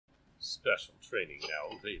Special training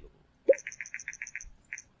now available.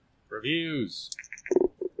 Reviews.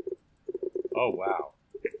 Oh, wow.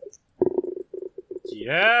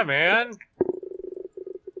 Yeah, man.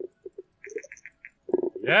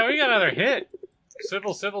 Yeah, we got another hit.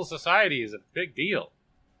 Civil Society is a big deal.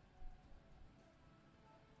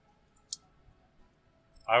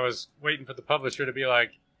 I was waiting for the publisher to be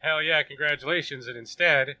like, hell yeah, congratulations, and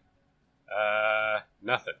instead,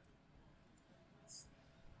 nothing.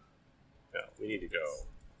 No, we need to go.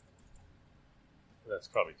 That's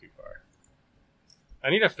probably too far. I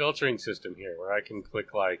need a filtering system here where I can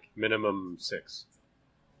click like minimum 6.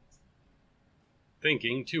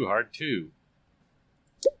 Thinking too hard too.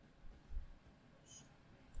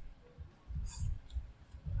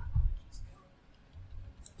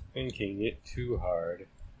 Thinking it too hard.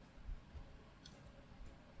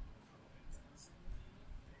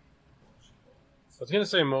 I was going to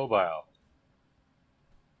say mobile.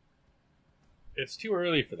 It's too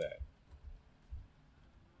early for that.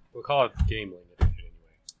 We'll call it Game Link Edition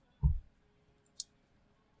anyway.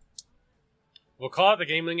 We'll call it the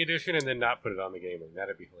Game Link Edition and then not put it on the Game Link.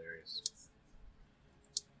 That'd be hilarious.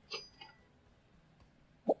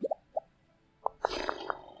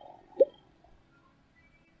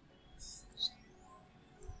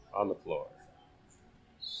 On the floor.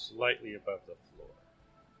 Slightly above the floor.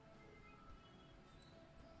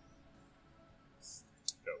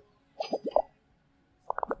 Go.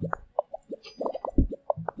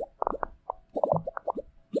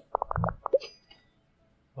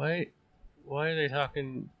 Why are they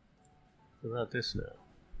talking about this now?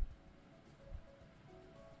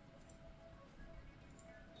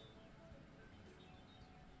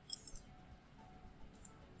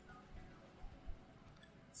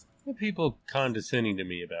 Why are people condescending to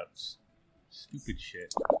me about stupid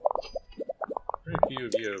shit? Very few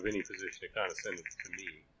of you have any position to condescend to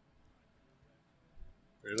me.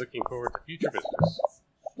 We're looking forward to future business.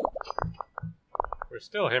 We're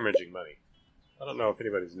still hemorrhaging money. I don't know if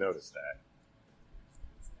anybody's noticed that.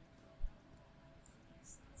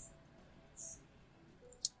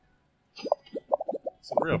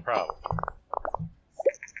 It's a real problem.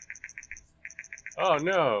 Oh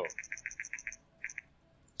no!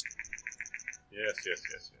 Yes.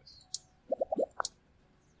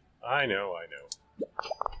 I know.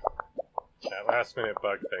 That last minute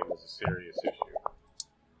bug thing was a serious issue.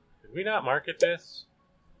 Did we not market this?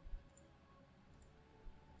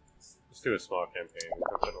 Let's do a small campaign.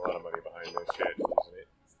 We're putting a lot of money behind this shit and using it.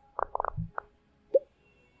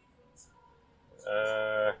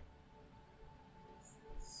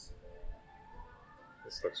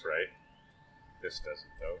 This looks right. This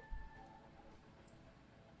doesn't, though.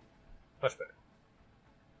 Much better.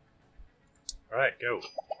 Alright, go.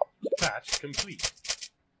 Patch complete.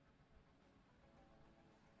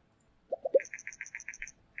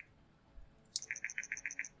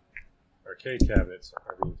 Arcade cabinets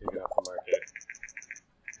are being taken off the market.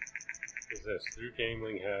 What is this? Through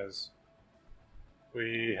Gameling has...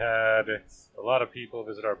 We had a lot of people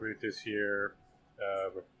visit our booth this year.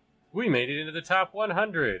 We made it into the top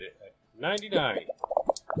 100 at 99.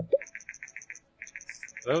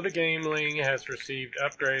 Though the Gameling has received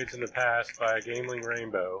upgrades in the past by a Gameling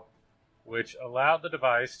Rainbow, which allowed the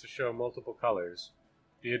device to show multiple colors,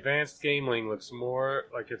 the advanced Gameling looks more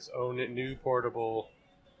like its own new portable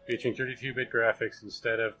featuring 32-bit graphics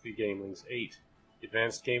instead of the Gameling's 8. The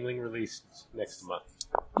advanced Gameling released next month.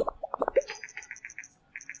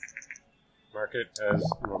 Market has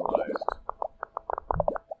normalized.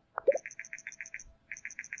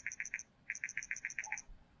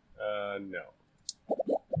 No.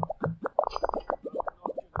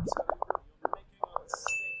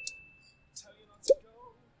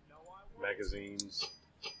 Magazines.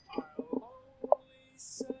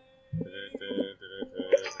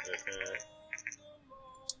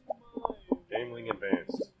 Gameling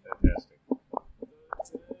Advanced. Fantastic.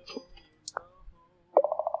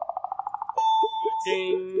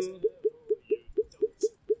 Ding!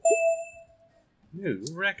 New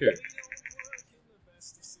record.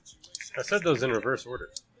 I said those in reverse order.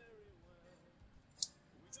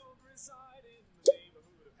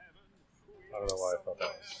 I don't know why I thought that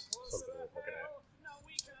was something worth looking at.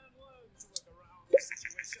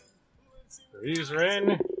 Reviews are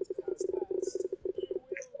in.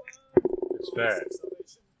 It's bad.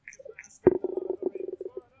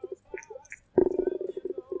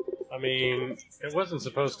 I mean, it wasn't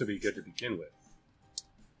supposed to be good to begin with.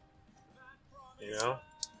 You know?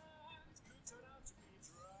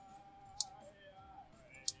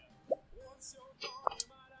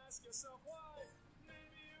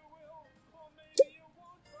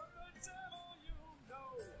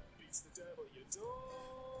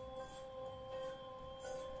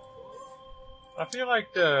 I feel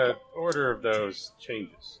like the order of those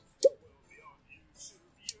changes.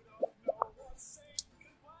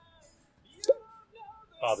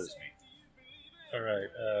 Bothers me. Alright,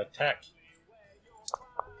 tech.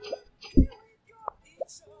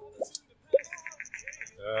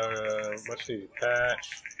 Much needed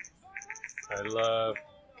patch. I love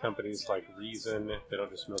companies like Reason. They don't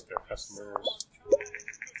just milk their customers.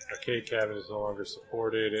 Arcade cabinet is no longer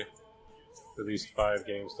supported. Released 5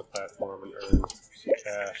 games to platform and earned some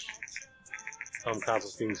cash. Home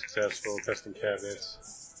consoles being successful. Custom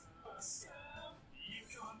cabinets.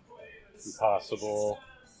 Impossible.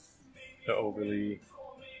 The overly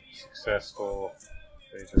successful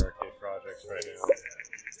major arcade projects right now.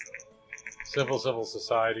 Civil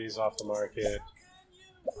societies off the market.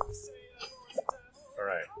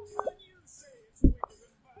 Alright.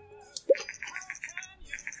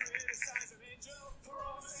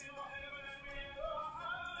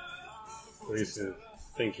 Cohesive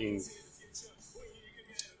thinking.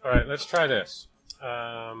 Alright, let's try this.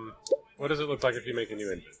 What does it look like if you make a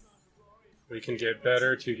new engine? We can get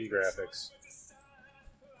better 2D graphics.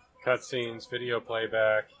 Cutscenes, video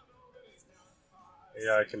playback,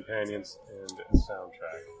 AI companions, and a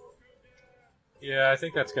soundtrack. Yeah, I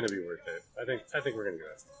think that's going to be worth it. I think we're going to do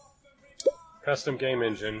it. Custom game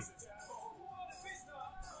engine.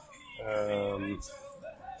 And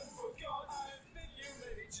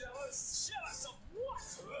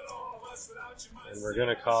we're going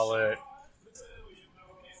to call it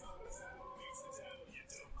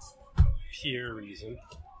Pure Reason.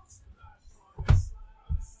 I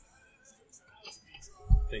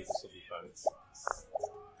think this will be fun.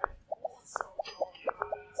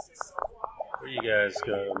 Where you guys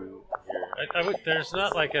go here? There's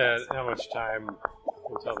not like how much time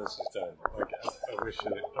until this is done. Like I wish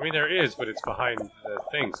it. I mean, there is, but it's behind the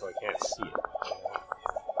thing, so I can't see it.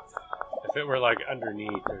 If it were like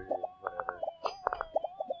underneath or whatever,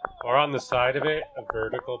 or on the side of it, a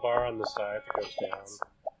vertical bar on the side that goes down,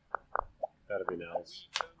 that'd be nice.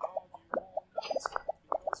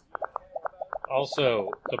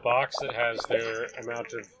 Also, the box that has their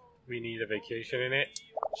amount of "we need a vacation" in it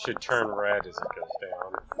should turn red as it goes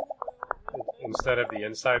down. Instead of the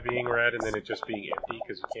inside being red and then it just being empty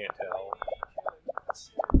because you can't tell.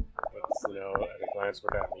 But, at a glance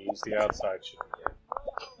what that means, the outside should be red.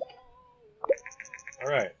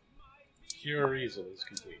 Alright. Pure Reason is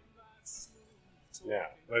complete. Now,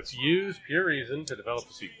 let's use Pure Reason to develop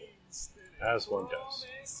a sequel. As one does.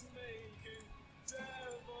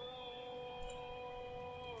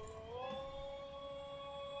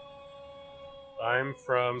 I'm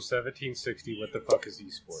from 1760. What the fuck is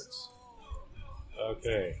esports?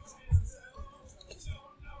 Okay.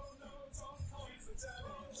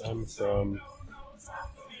 I'm from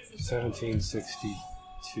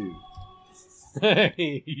 1762.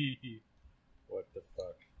 What the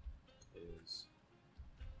fuck is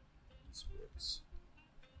esports?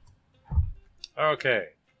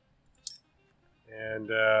 Okay. And,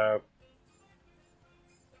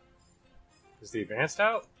 is the advanced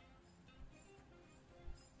out?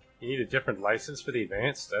 You need a different license for the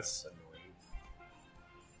advanced? That's annoying.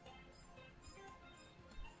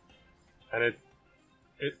 And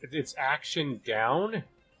it's action down?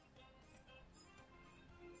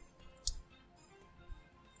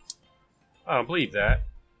 I don't believe that.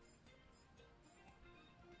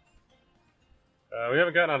 We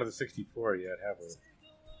haven't gotten onto the 64 yet, have we?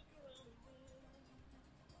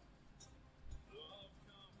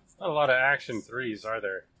 Not a lot of action 3s, are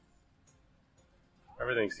there?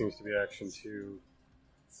 Everything seems to be action 2.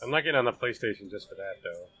 I'm not getting on the PlayStation just for that,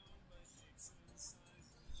 though.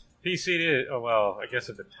 PC did. Oh, well, I guess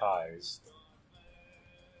if it ties.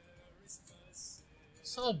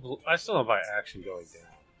 I still don't buy action going down.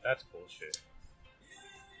 That's bullshit.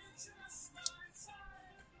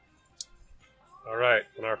 Alright,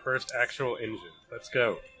 and our first actual engine. Let's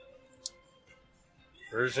go.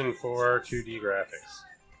 Version 4 2D graphics.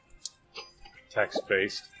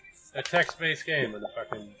 Text-based. A text-based game on the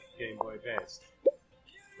fucking Game Boy Advanced.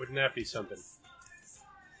 Wouldn't that be something?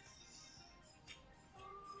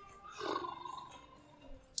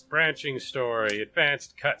 Branching story,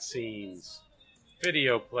 advanced cutscenes,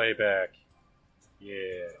 video playback.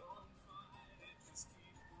 Yeah.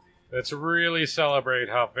 Let's really celebrate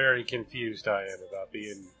how very confused I am about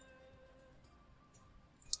being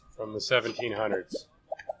from the 1700s.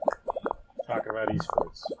 Talking about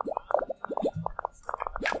esports.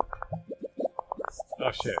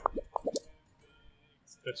 Oh shit.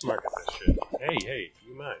 Let's market this shit. Hey, do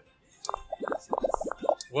you mind?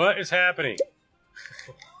 What is happening?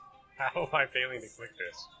 How am I failing to click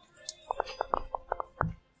this?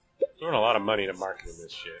 Throwing a lot of money to marketing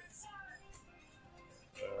this shit.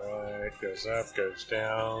 Alright, goes up, goes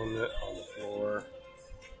down, on the floor.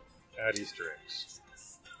 Add Easter eggs.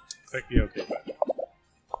 Click the OK button.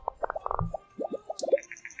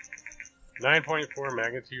 9.4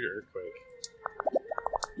 magnitude earthquake.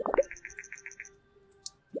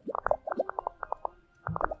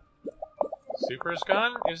 Super's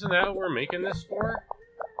gone? Isn't that what we're making this for?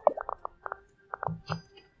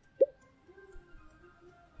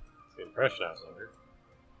 It's the impression I was under.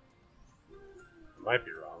 I might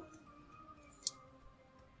be wrong.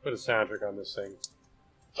 Put a soundtrack on this thing.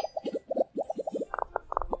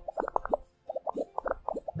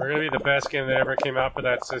 We're gonna be the best game that ever came out for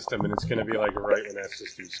that system, and it's gonna be like right when that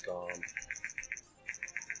system's gone.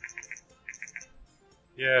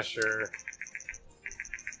 Yeah, sure.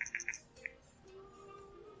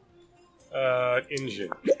 Engine.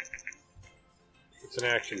 It's an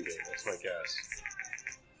action game, that's my guess.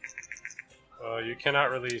 You cannot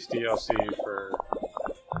release DLC for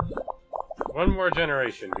one more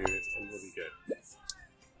generation, dude, and we'll be good.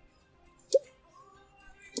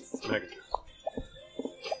 Negative.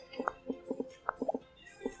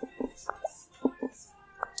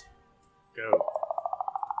 Go.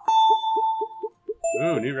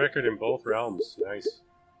 Ooh, new record in both realms. Nice.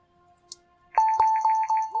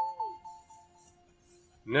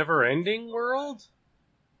 Never-ending world?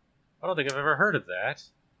 I don't think I've ever heard of that.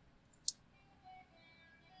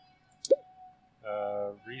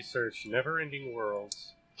 Research never-ending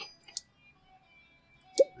worlds.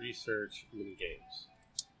 Research minigames.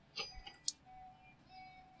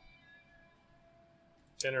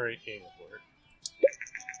 Generate game report.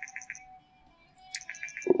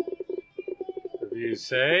 Reviews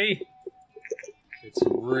say it's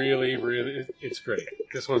really, it's great.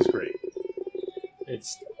 This one's great.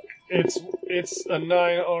 It's a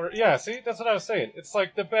 9 or yeah. See, that's what I was saying. It's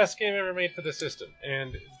like the best game ever made for the system,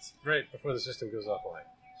 and it's right before the system goes offline.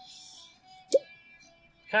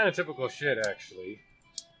 Kind of typical shit, actually.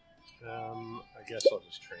 I guess I'll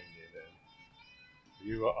just train you then.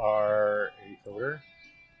 You are a coder.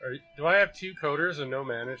 Do I have 2 coders and no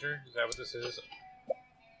manager? Is that what this is?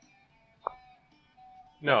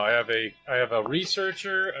 No, I have a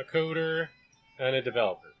researcher, a coder, and a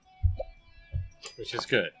developer. Which is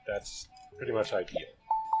good. That's pretty much ideal.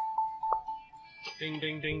 Ding,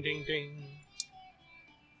 ding, ding, ding, ding.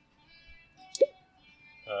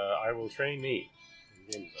 I will train me.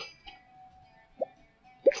 In game zone.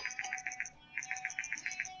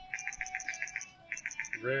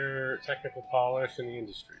 Rare technical polish in the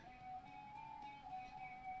industry.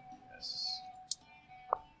 Yes.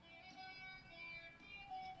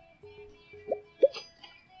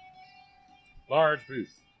 Large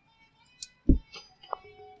booth.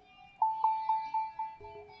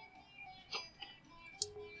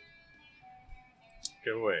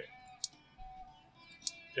 Go away.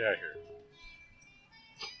 Get out of here.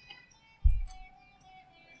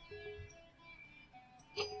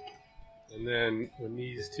 And then when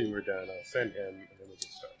these 2 are done, I'll send him, and then we'll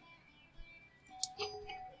get started.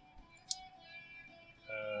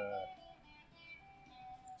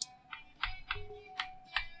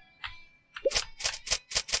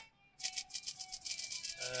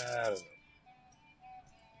 I don't know.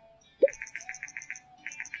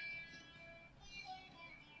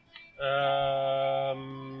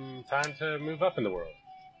 Time to move up in the world.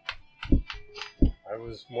 I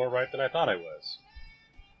was more right than I thought I was.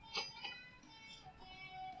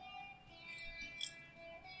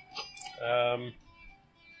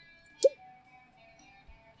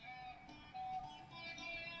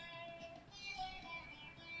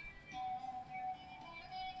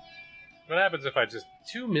 What happens if I just...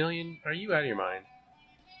 2 million? Are you out of your mind?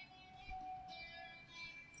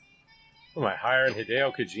 What am I, hiring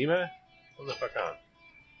Hideo Kojima? What the fuck on?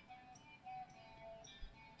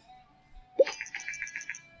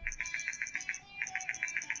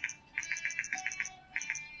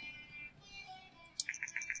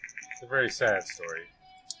 It's a very sad story.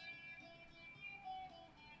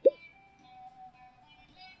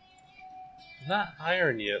 I'm not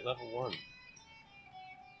hiring you at level 1.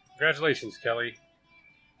 Congratulations, Kelly.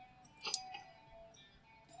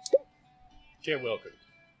 Get welcomed.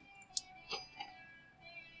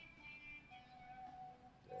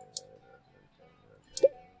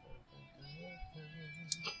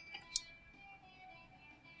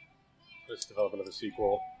 Let's develop another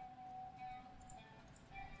sequel.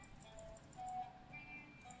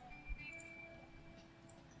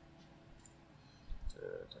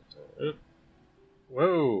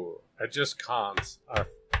 Whoa! I just can't.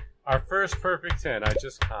 Our first perfect 10. I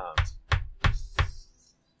just can't.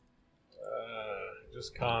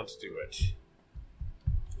 Just can't do it.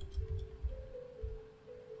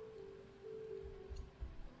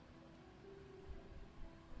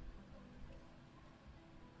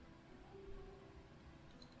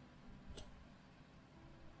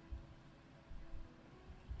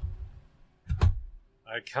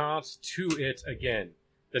 I can't do it again.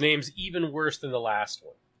 The name's even worse than the last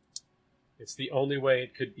one. It's the only way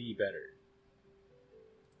it could be better.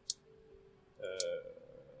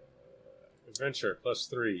 Adventure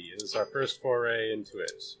 +3 is our first foray into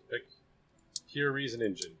it. Pick Pure Reason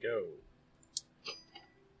Engine. Go.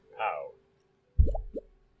 Pow.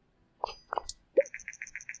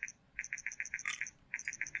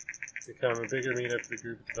 Become a bigger meetup for the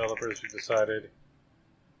group of developers who decided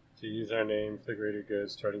to use our name for the greater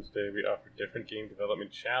good. Starting today, we offer different game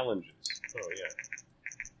development challenges. Oh, yeah.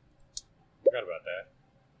 Forgot about that.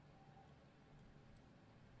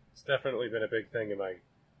 It's definitely been a big thing in my...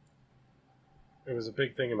 It was a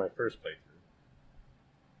big thing in my first playthrough.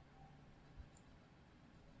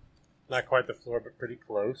 Not quite the floor, but pretty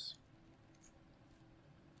close.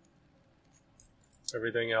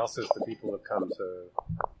 Everything else is the people have come to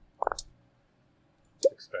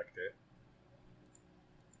expect it.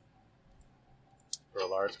 For a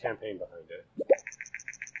large campaign behind it.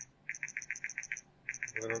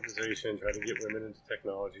 An organization trying to get women into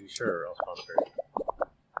technology. Sure, I'll sponsor it.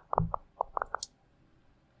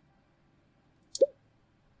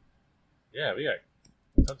 Yeah, we got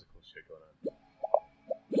tons of cool shit going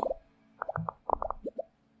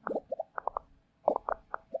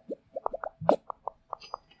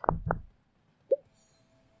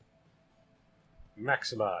on.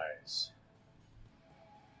 Maximize.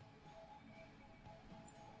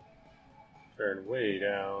 Turn way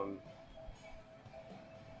down.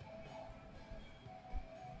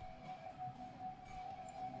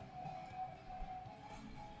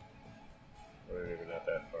 Maybe not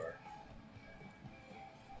that far.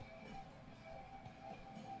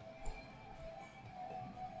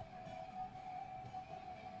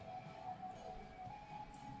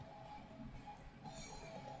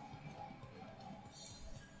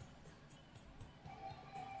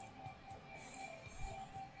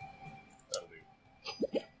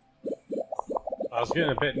 I was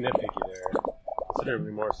getting a bit nitpicky there.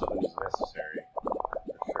 Considerably more so than is necessary.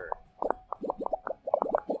 For sure.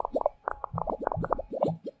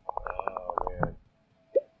 Oh, man.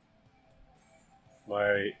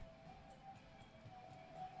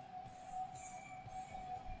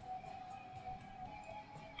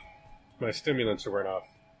 My stimulants are wearing off.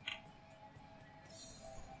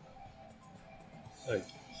 Like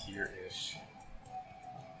here-ish.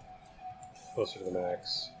 Closer to the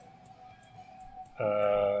max.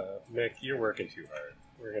 Mick, you're working too hard.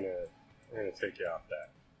 We're gonna take you off that.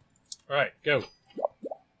 Alright, go.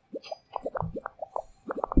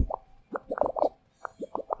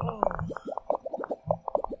 Oh.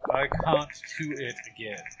 I can't do it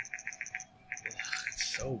again. Ugh,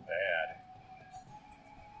 it's so bad.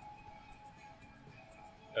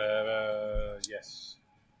 Yes.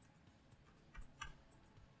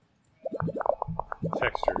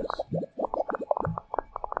 Textures.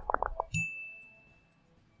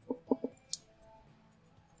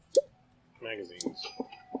 Magazines.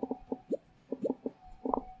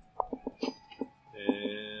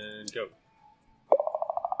 And go.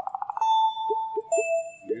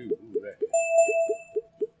 Ooh,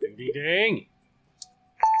 ding ding ding!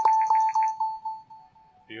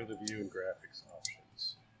 Field of view and graphics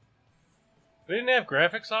options. We didn't have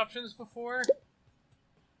graphics options before?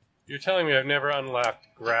 You're telling me I've never unlocked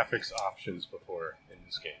graphics options before in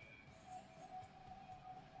this game.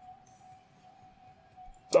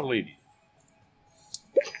 I'll believe you.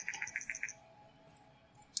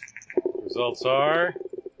 Results are...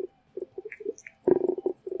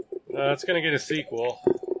 it's going to get a sequel.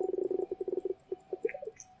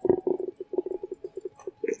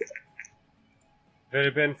 If it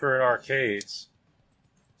had been for arcades,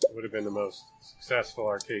 it would have been the most successful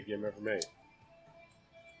arcade game ever made.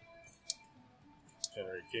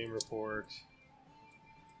 Generate game report.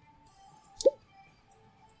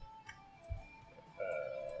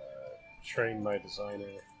 Train my designer.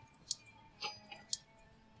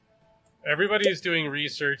 Everybody is doing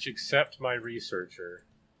research except my researcher,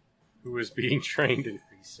 who is being trained in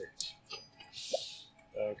research.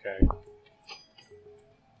 Okay.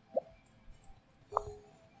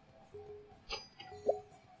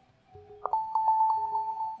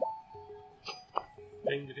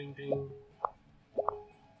 Ding, ding, ding.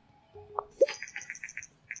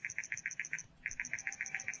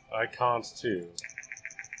 I can't too.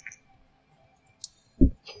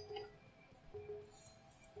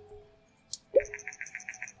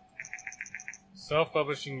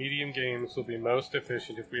 Self-publishing medium games will be most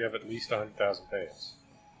efficient if we have at least 100,000 fans.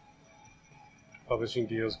 Publishing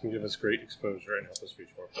deals can give us great exposure and help us reach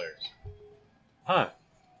more players. Huh.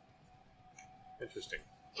 Interesting.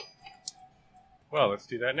 Well, let's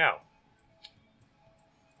do that now.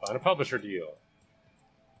 Find a publisher deal.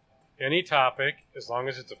 Any topic, as long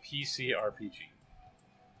as it's a PC RPG.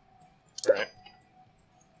 Alright.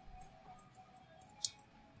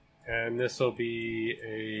 And this will be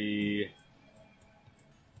a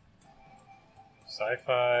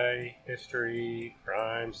sci-fi, history,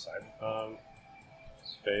 crime, cyberpunk,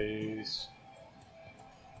 space.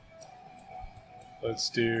 Let's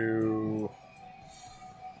do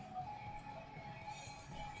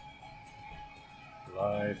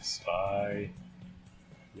life, spy,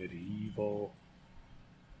 medieval,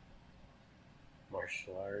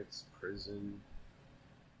 martial arts, prison.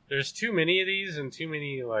 There's too many of these, and too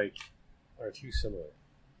many, like, are too similar.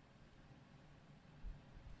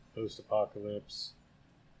 Post-apocalypse.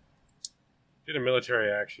 Did a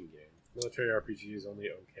military action game. Military RPG is only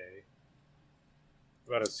okay.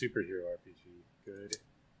 What about a superhero RPG? Good.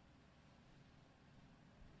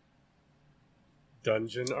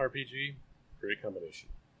 Dungeon RPG? Great combination.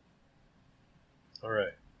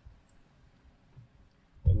 Alright.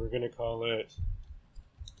 And we're going to call it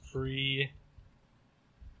Free...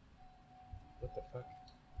 What the fuck?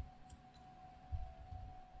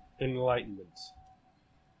 Enlightenment.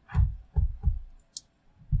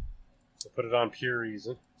 We'll put it on pure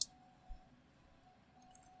reason.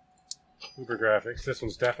 Uber graphics. This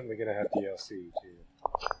one's definitely going to have DLC too.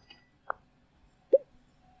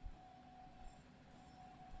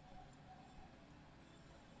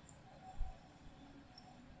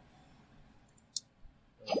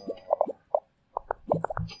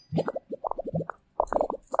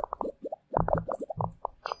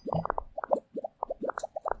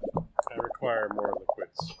 More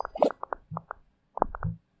liquids.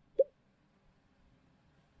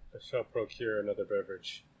 I shall procure another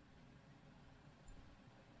beverage.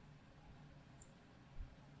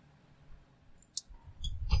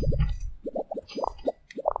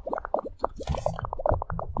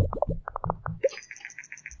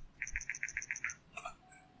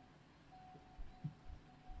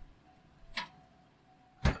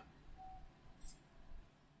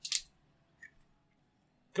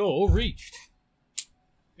 Goal reached.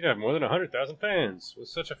 You have more than 100,000 fans. With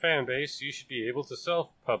such a fan base, you should be able to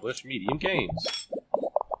self-publish medium games.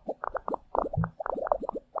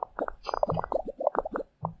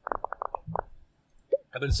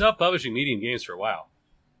 I've been self-publishing medium games for a while.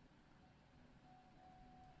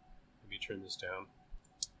 Let me turn this down.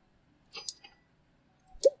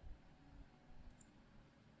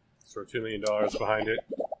 Throw $2 million behind it.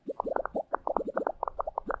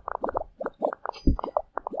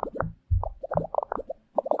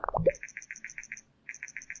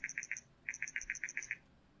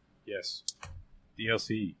 Yes.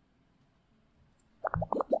 DLC.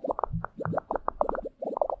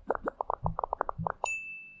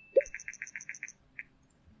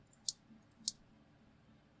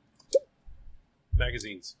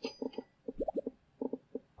 Magazines.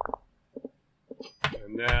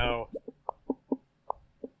 And now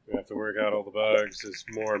we have to work out all the bugs. There's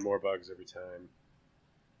more and more bugs every time.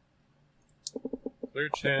 Clear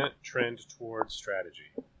trend towards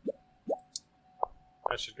strategy.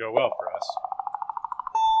 That should go well for us.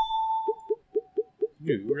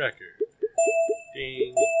 New record.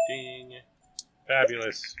 Ding, ding.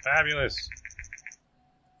 Fabulous, fabulous.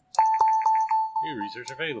 New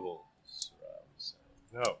research available.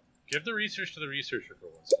 No, give the research to the researcher for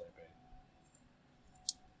once, Lampe.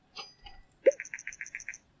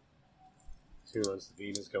 2 months, the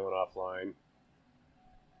Bean is going offline.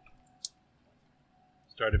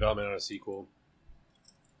 Start development on a sequel.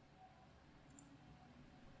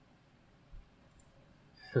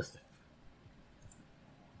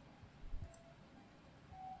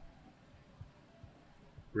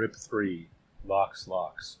 Rip 3. Locks. What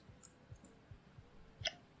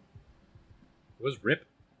was Rip?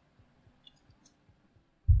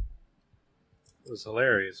 It was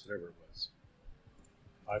hilarious, whatever it was.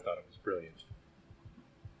 I thought it was brilliant.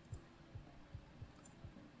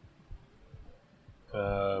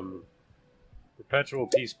 Perpetual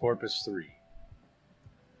Peace Porpoise 3.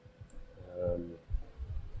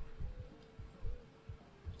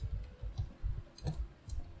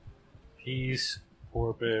 Peace,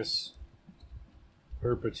 Porpoise,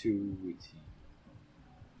 Perpetuity.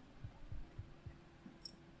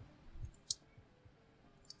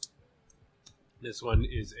 This one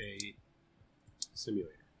is a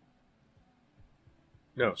simulator.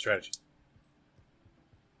 No, strategy.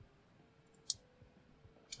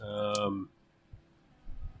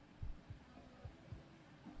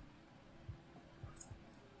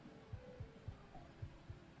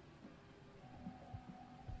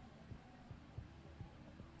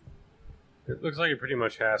 It looks like it pretty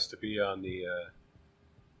much has to be on the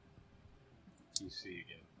PC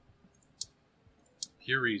again.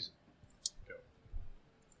 Pure reason. Go.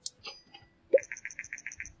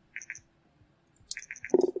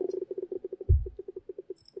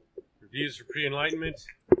 Reviews for pre-enlightenment.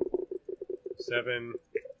 7,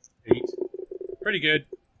 8. Pretty good.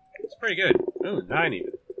 It's pretty good. Oh, 9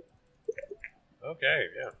 even. Okay,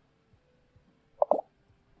 yeah.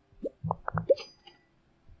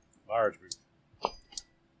 Large booth.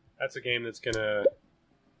 That's a game that's gonna...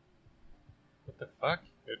 What the fuck?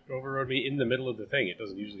 It overrode me in the middle of the thing. It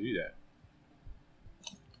doesn't usually do that.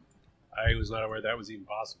 I was not aware that was even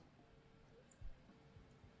possible.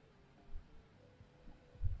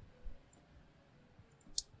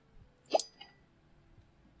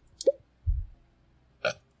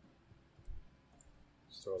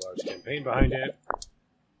 Just throw a large campaign behind it.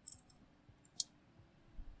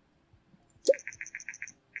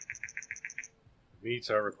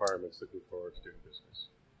 Meets our requirements. Looking forward to doing business.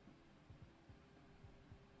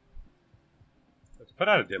 Let's put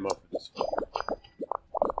out a demo for this one.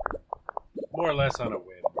 More or less on a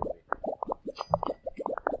whim, really.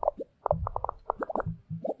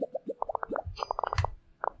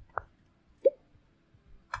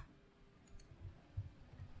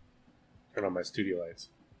 Turn on my studio lights.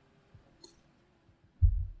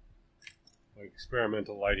 My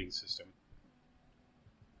experimental lighting system.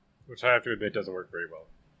 Which I have to admit doesn't work very well.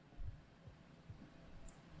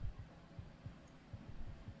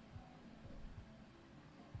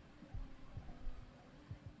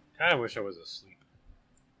 Kind of wish I was asleep.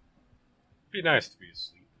 It'd be nice to be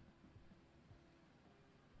asleep.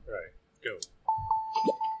 Alright, go.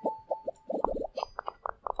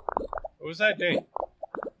 What was that ding?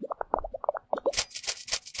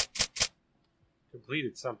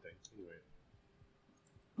 Completed something. Anyway.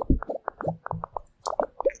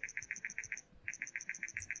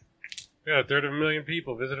 Yeah, 1/3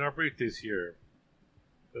 people visited our booth this year.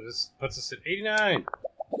 So this puts us at 89.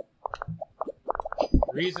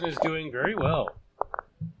 Reason is doing very well.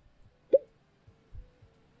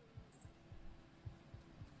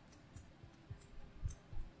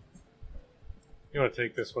 You want to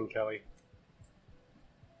take this one, Kelly?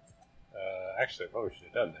 Actually, I probably should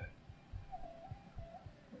have done that.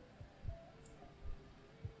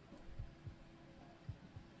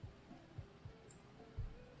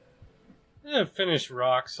 Finnish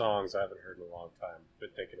rock songs I haven't heard in a long time.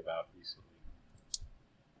 Been thinking about recently.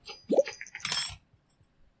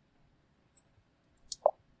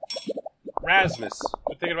 Rasmus.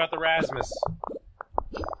 Been thinking about the Rasmus.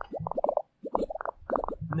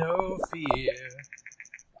 No fear.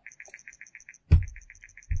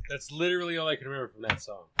 That's literally all I can remember from that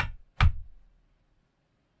song.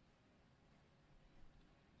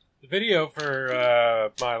 The video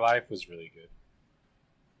for My Life was really good.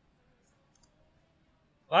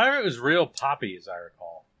 A lot of it was real poppy, as I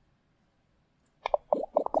recall.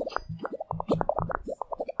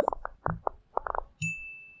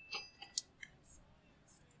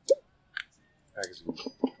 Magazine.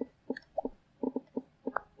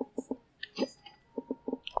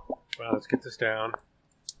 Well, let's get this down.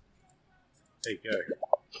 Hey, get out of here.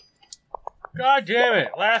 God damn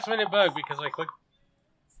it! Last minute bug because I clicked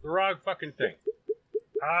the wrong fucking thing.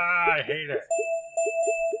 Ah, I hate it.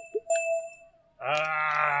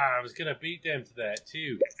 Ah, I was gonna beat them to that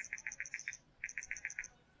too.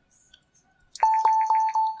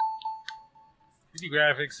 CD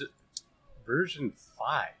graphics version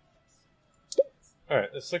 5. Alright,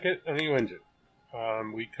 let's look at a new engine.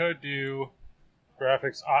 We could do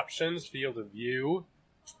graphics options, field of view.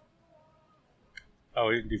 Oh,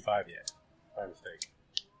 we didn't do 5 yet. My mistake.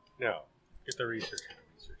 No. Get the research.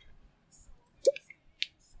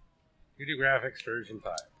 You do graphics version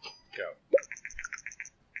 5. Go.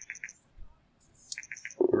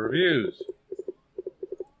 Reviews.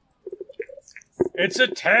 It's a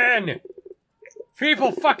 10!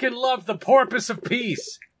 People fucking love the Porpoise of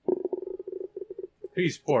Peace!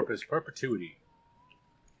 Peace, Porpoise, perpetuity.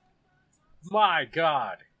 My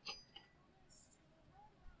God.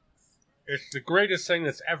 It's the greatest thing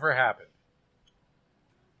that's ever happened.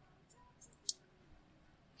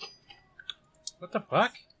 What the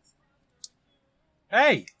fuck?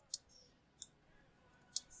 Hey!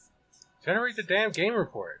 Generate the damn game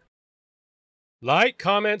report. Like,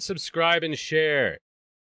 comment, subscribe, and share.